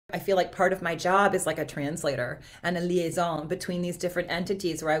I feel like part of my job is like a translator and a liaison between these different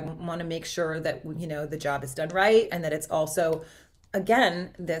entities where I want to make sure that, the job is done right and that it's also,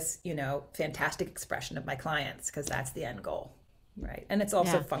 again, this, fantastic expression of my clients because that's the end goal. Right. And it's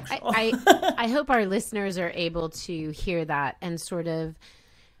also Yeah. functional. I hope our listeners are able to hear that and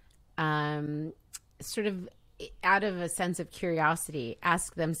um, sort of out of a sense of curiosity,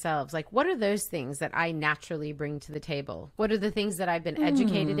 ask themselves, like, what are those things that I naturally bring to the table? What are the things that I've been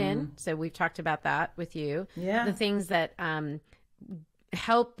educated in? So we've talked about that with you. The Yeah. things that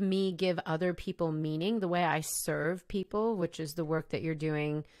help me give other people meaning, the way I serve people, which is the work that you're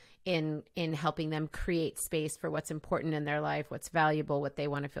doing in helping them create space for what's important in their life, what's valuable, what they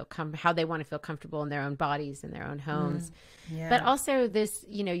want to feel how they want to feel comfortable in their own bodies, in their own homes. But Yeah. also this,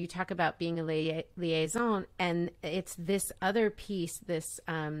 you talk about being a liaison, and it's this other piece, this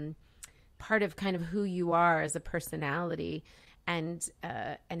part of kind of who you are as a personality, and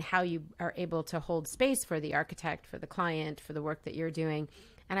how you are able to hold space for the architect, for the client, for the work that you're doing.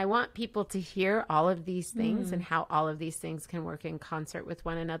 And I want people to hear all of these things and how all of these things can work in concert with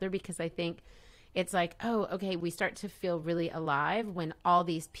one another, because I think it's like, oh, okay, we start to feel really alive when all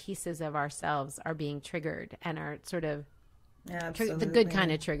these pieces of ourselves are being triggered and are sort of the good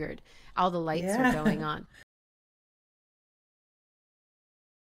kind Absolutely. of triggered. All the lights are Yeah. going on.